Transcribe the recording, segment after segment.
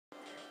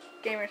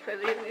Gamers Play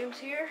Video Games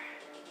here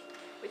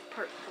with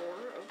part 4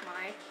 of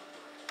my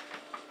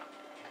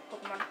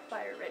Pokemon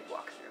Fire Red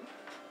walkthrough.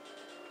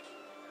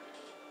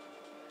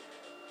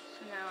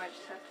 So now I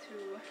just have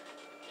to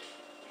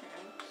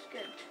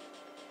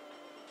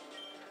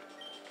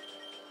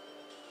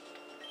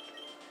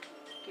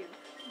give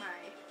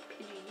my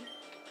Pidgey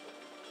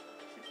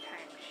some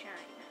time to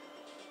shine.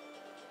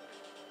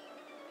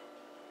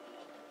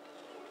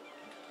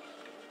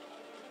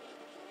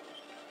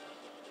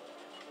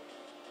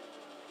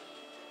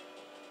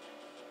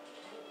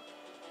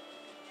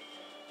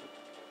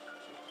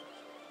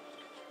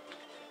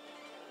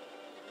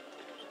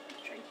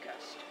 Let's try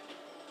Gust.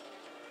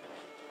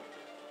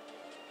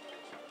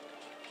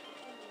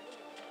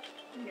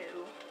 No.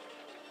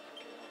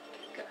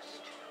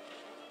 Gust.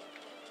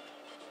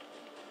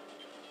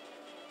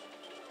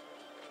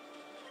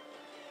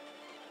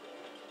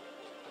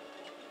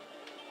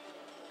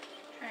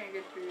 Trying to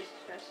get through this as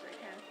fast as I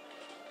can.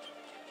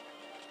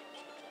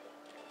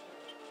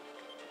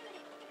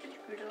 Pitch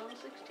grew to level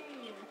 16.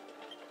 Okay,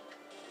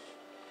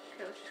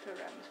 let's just go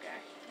around this guy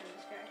and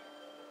this guy.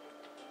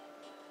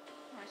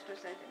 Well, I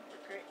suppose that didn't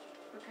work right,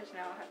 because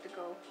now I'll have to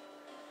go.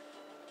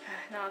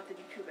 Now I'll have to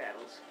do 2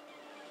 battles.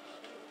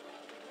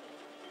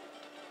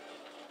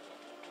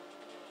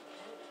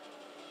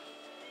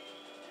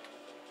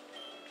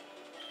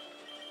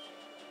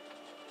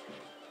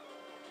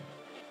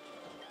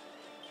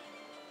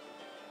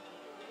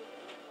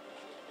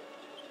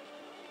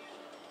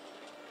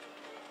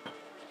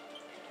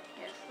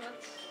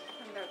 Let's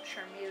send out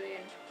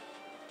Charmeleon.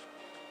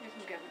 He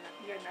doesn't get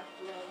enough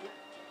love.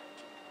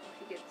 Well,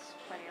 he gets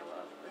plenty of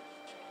love, but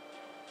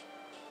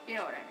you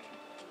know what I mean.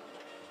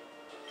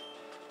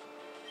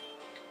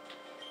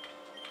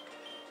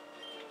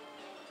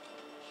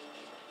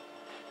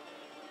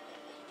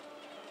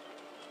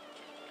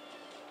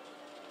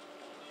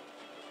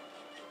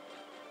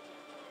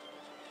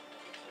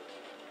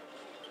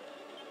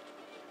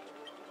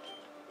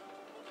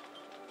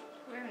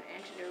 We have an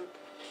antidote.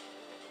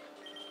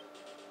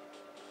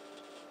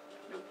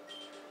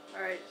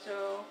 Alright,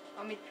 so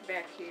I'll meet you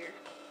back here.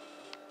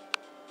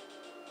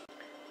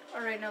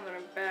 Alright, now that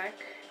I'm back,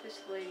 this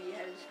lady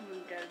has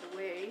moved out of the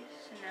way,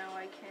 so now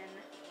I can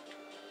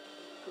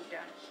go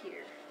down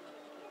here.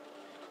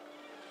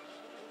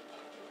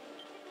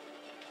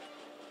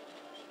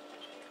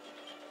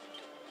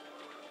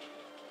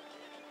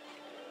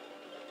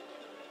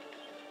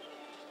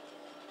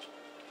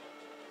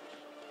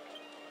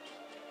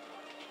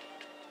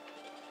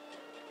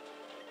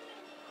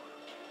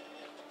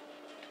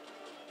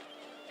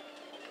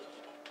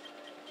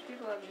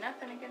 People have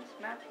nothing against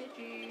my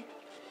Pidgey.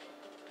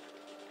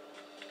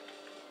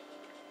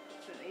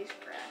 Some of these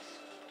grass.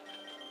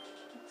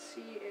 Let's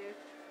see if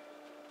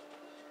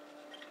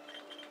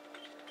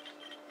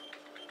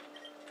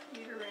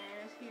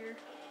Uteran is here.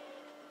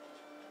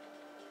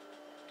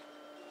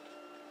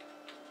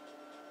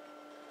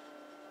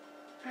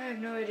 I have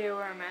no idea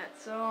where I'm at,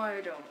 so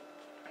I don't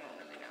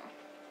really know.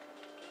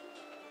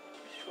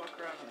 Just walk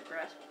around on the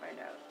grass and find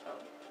out. Oh.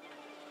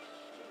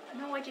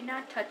 No, I did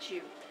not touch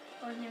you.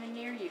 I wasn't even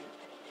near you.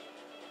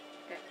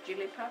 Got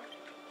Jigglypuff?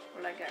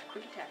 Well, I got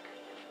Quick Attack.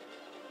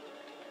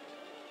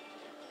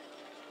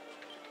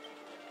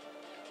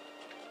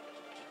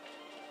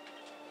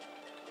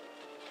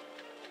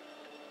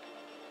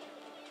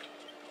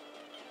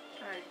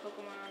 Alright,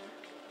 Pokemon.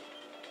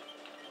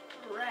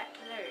 Right,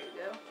 there you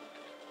go.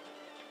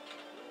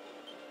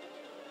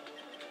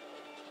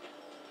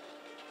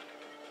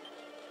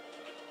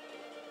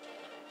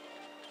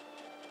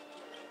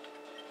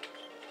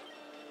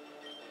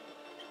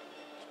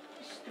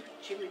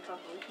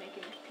 Jigglypuff was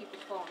making people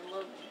fall in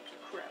love and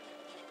crap.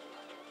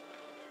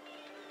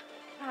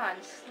 Ah,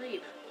 and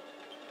sleep.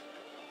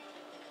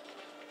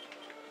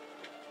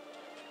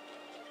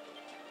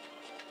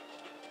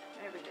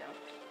 There we go.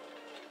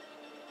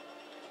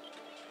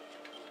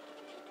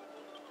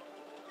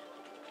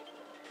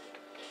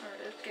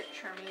 Alright, let's get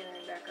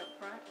Charmeleon back up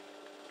front.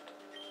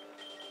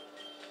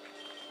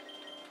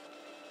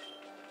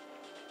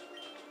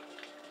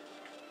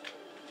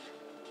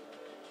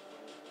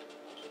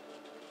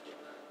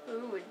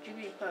 Ooh, a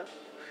Jigglypuff.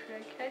 Should I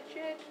catch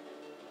it?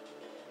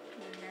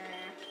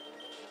 Nah.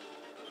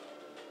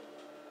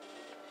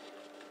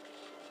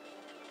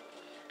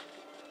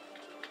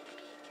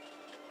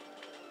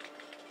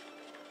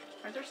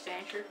 Are there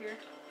Sandshrew here?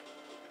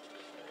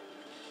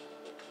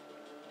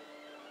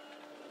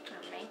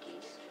 Or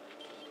Mankeys?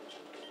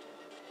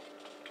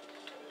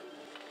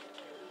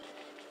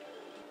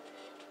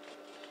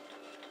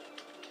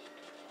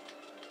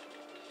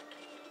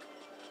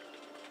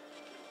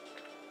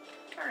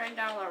 Alright,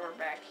 now that we're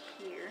back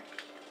here.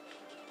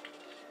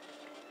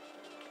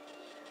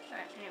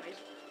 Alright, anyways,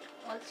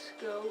 let's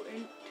go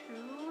into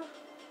Moon.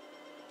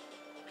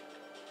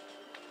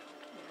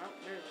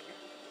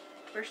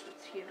 First,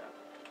 let's heat up.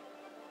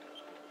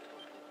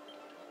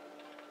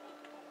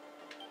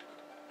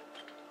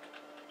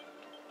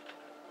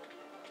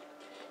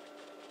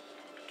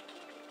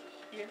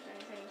 You have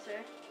anything to say?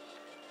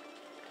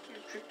 You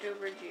tripped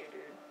over a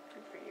Geodude.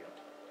 Good for you.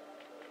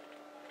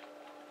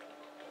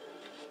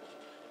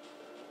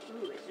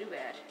 Ooh, a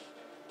Zubat.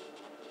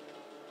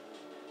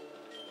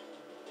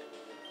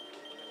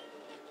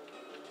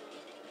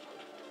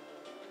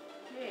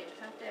 Hey, it's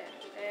not that.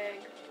 Egg.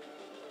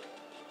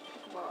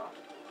 Pokeball.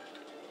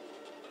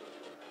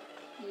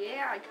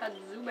 Yeah, I caught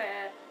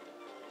Zubat.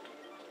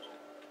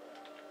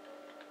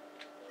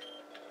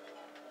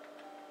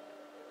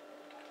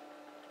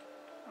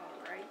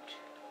 Alright.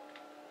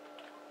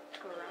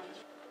 Let's go around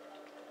this.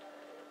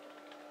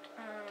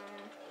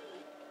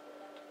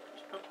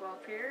 There's a Pokeball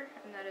up here,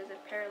 and that is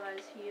a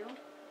Paralyzed Heal.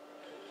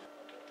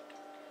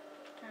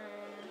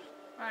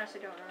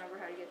 Honestly don't remember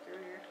how to get through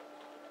here.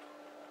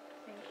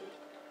 I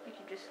think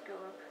you just go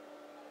up.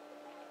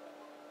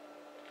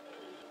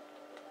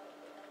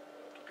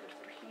 Go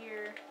through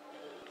here.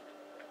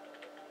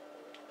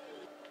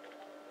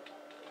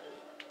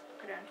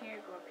 Go down here,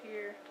 go up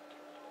here.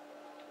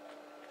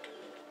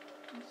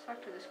 Let's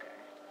talk to this guy.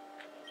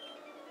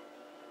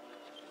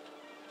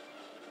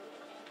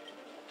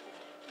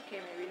 Okay,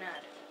 maybe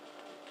not.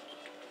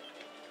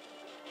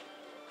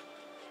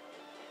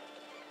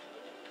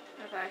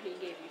 I thought he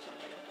gave you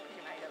something, like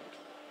an item.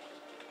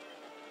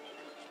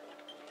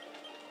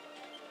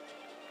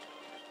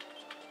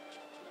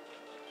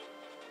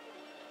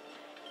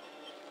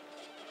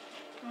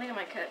 I think I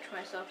might catch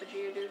myself a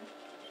Geodude.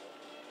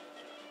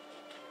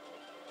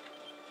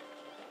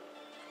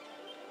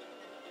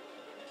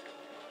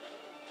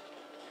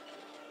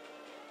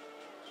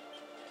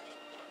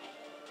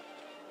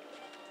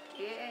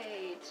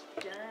 Yay, it's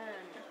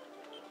done.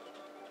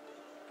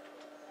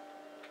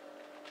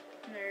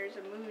 And there's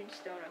a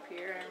moonstone up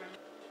here, I remember.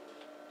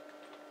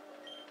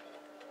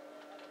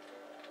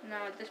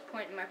 Now at this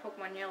point in my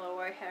Pokemon Yellow,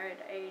 I had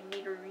a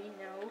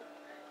Nidorino.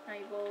 I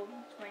evolved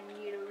my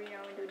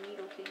Nidorino into a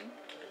Nidoking.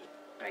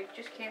 But I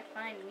just can't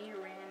find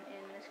Nidoran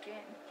in this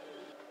game.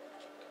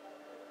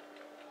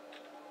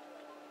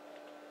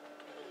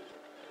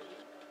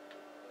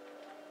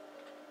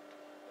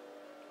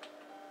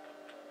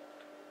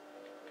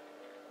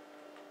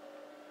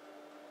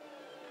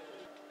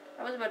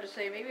 I was about to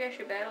say, maybe I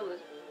should battle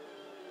this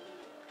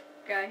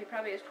guy. He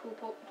probably has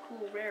cool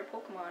rare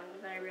Pokemon.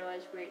 But then I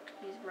realized, wait,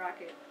 he's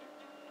Rocket.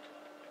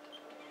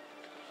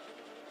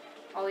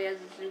 All he has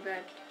is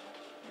Zubat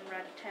and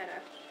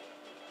Rattata.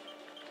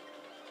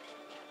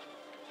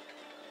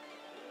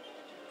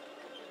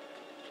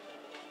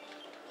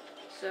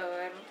 So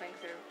I don't think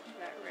they're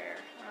that rare.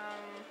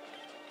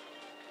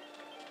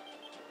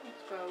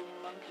 Let's go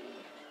Monkey.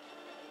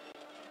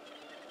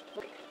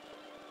 Wait.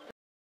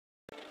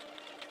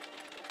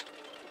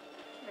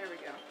 There we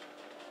go.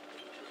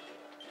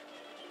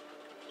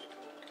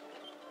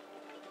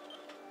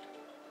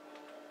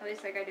 At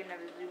least that guy didn't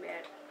have a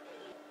Zubat.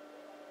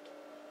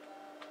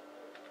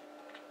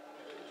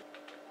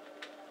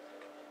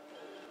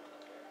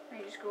 Now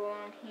you just go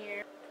along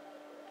here.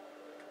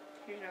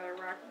 Here's another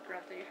rocket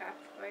grunt that you have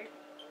to fight.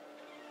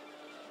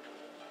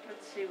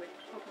 Let's see what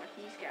Pokemon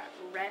he's got.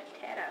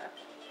 Rattata.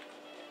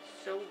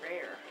 So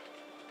rare.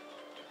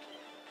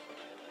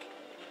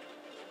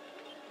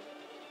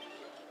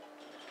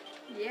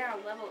 Yeah,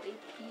 level 18.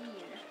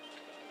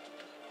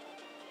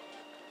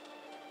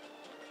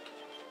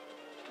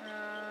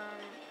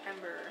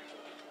 Ember.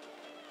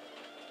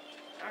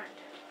 Darn it.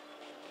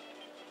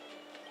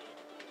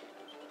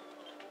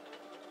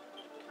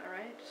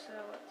 Alright, so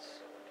let's...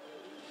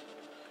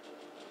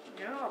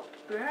 No,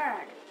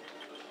 bad!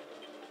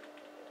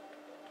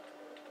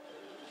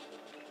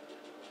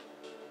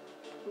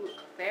 Ooh,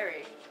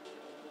 Clefairy.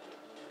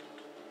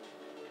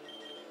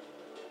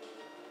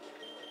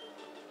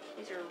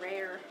 These are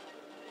rare.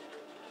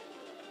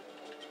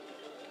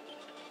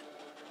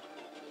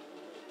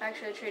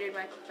 Actually, I traded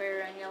my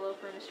Clefairy on yellow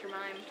for Mr.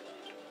 Mime.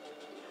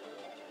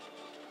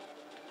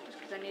 Just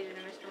because I needed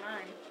a Mr.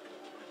 Mime.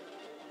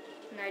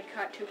 And I'd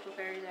caught 2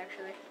 Clefairies,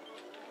 actually.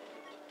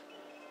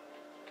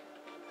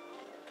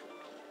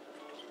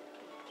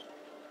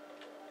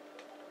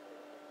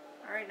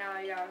 Alright, now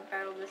I gotta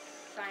battle this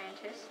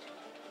scientist.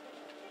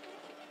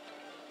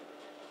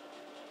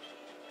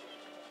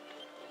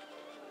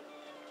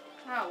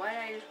 Oh, why did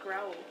I use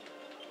Growl?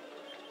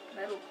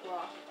 Metal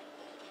Claw.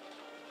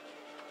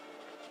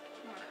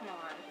 Oh, come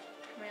on.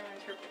 Chameleon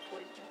Serpent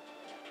Poison.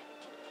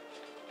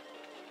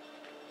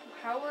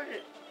 How would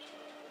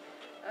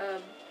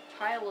a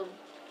pile of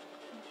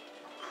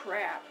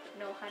crap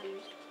know how to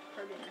use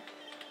Pardon?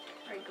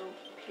 Alright, go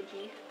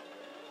Pidgey.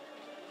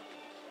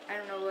 I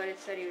don't know what it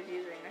said he was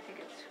using. I think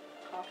it's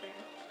coughing.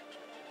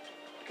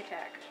 Quick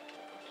attack.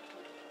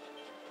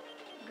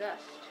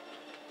 Gust.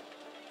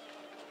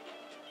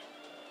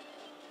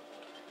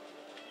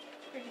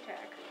 Quick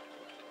attack.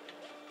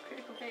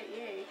 Critical hit,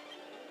 yay.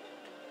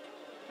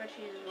 Let's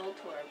use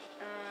Voltorb.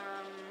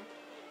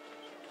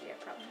 Yeah,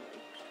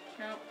 probably.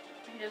 No,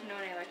 he doesn't know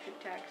any electric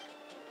attacks.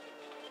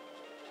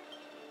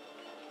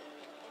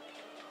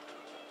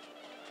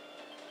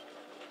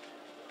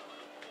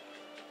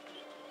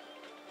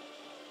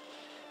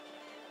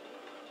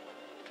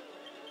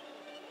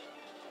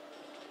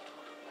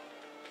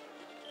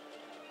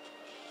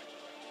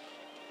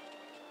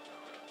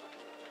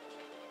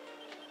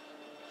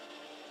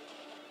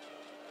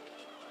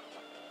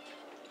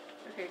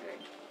 Okay,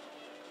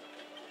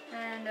 good.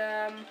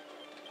 And,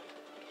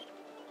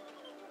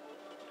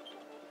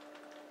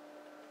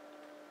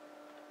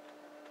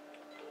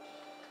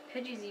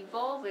 Pidgey's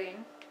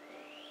evolving.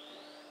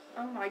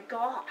 Oh my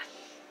gosh.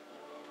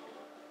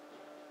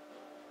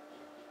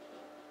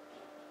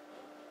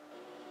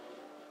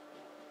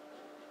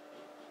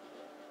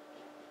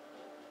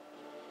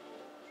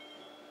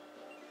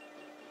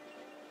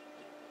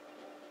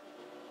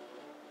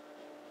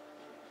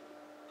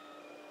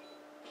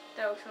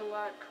 That looks a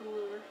lot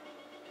cooler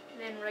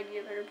than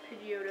regular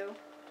Pidgeotto.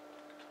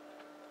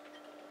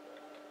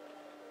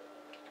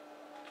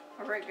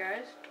 Alright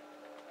guys,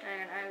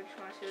 and I just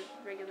want to see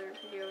what regular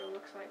Pidgeotto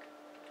looks like.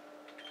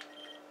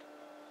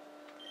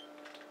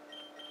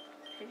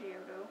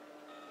 Pidgeotto.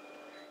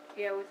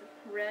 Yeah, with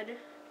red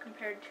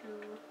compared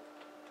to...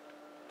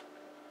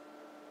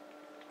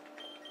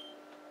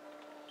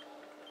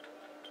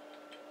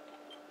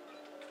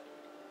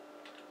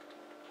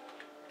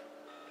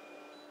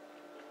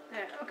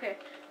 There, okay.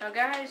 Now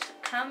guys,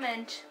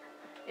 comment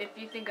if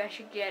you think I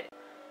should get...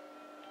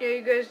 Yeah,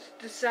 you guys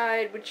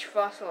decide which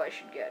fossil I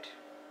should get.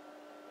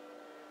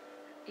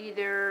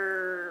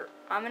 Either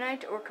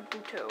Ammonite or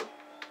Kabuto.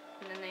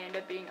 And then they end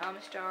up being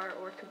Amistar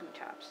or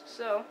Kabutops.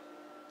 So,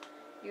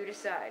 you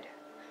decide.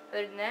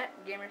 Other than that,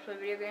 gamers play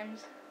video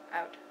games,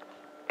 out.